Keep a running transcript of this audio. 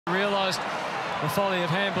Realised the folly of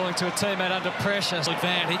handballing to a teammate under pressure.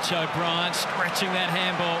 Advantage, O'Brien stretching that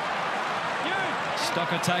handball.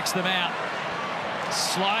 Stocker takes them out.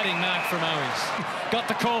 Sliding mark from Owens. Got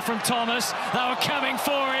the call from Thomas. They were coming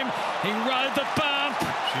for him. He rode the bump.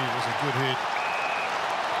 Gee, it was a good hit.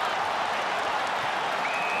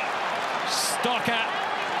 Stocker.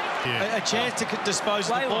 Yeah. A chance to dispose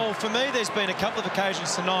of the ball. For me, there's been a couple of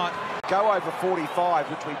occasions tonight. Go over 45,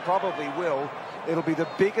 which we probably will. It'll be the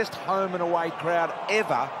biggest home and away crowd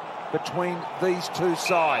ever between these two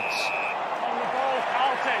sides. On the ball,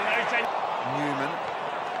 Carlton. Newman.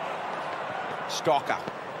 Stocker.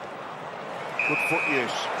 Good foot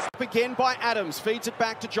use. Again by Adams, feeds it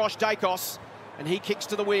back to Josh Dacos, and he kicks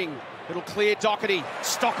to the wing. It'll clear Doherty.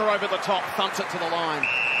 Stocker over the top, thumps it to the line.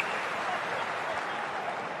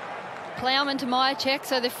 Plowman to Myercheck,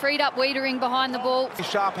 so they've freed up Wiedering behind the ball.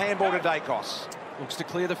 Sharp handball to Dacos. Looks to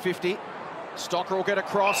clear the 50. Stocker will get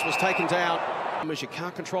across, was taken down. As you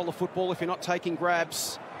can't control the football if you're not taking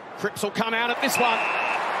grabs. Cripps will come out at this one.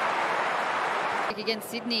 Against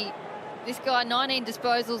Sydney, this guy, 19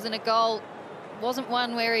 disposals and a goal. Wasn't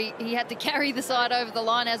one where he had to carry the side over the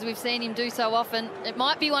line as we've seen him do so often. It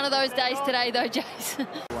might be one of those days today though, Jason.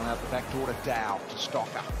 One out the back door to Dow, to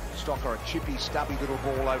Stocker. Stocker, a chippy, stubby little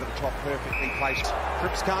ball over the top, perfectly placed.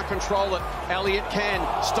 Cripps can't control it. Elliott can.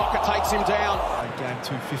 Stocker takes him down. Game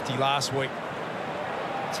 250 last week.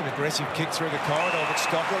 It's an aggressive kick through the corridor, but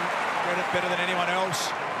Stocker read it better than anyone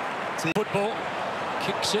else. Football,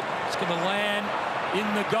 kicks it, it's going to land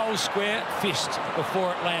in the goal square, fist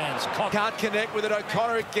before it lands. Can't connect with it.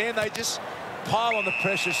 O'Connor again, they just pile on the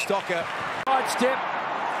pressure. Stocker. Side step,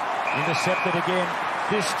 intercepted again,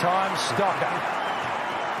 this time Stocker.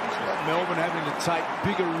 Melbourne having to take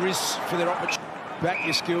bigger risks for their opportunity. Back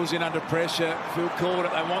your skills in under pressure. Phil called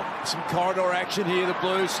it. They want some corridor action here. The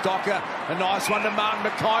Blues. Stocker. A nice one to Martin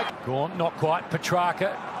Mackay. Gaunt, not quite.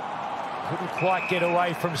 Petrarca couldn't quite get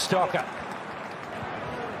away from Stocker.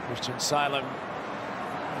 Christian Salem.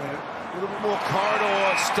 A little bit more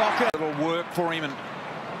corridor. Stocker. It'll work for him and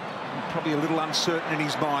probably a little uncertain in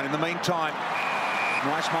his mind. In the meantime,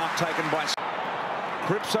 nice mark taken by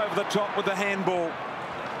Cripps over the top with the handball.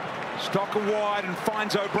 Stocker wide and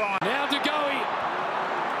finds O'Brien. Now De Goey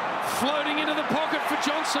floating into the pocket for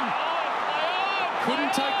Johnson.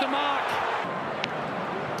 Couldn't take the mark.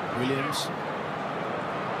 Williams.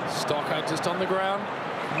 Stocker just on the ground.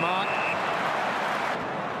 Mark.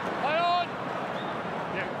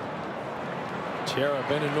 Chera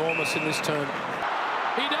been enormous in this turn.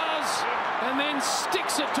 He does, and then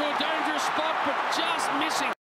sticks it to a dangerous spot, but just missing.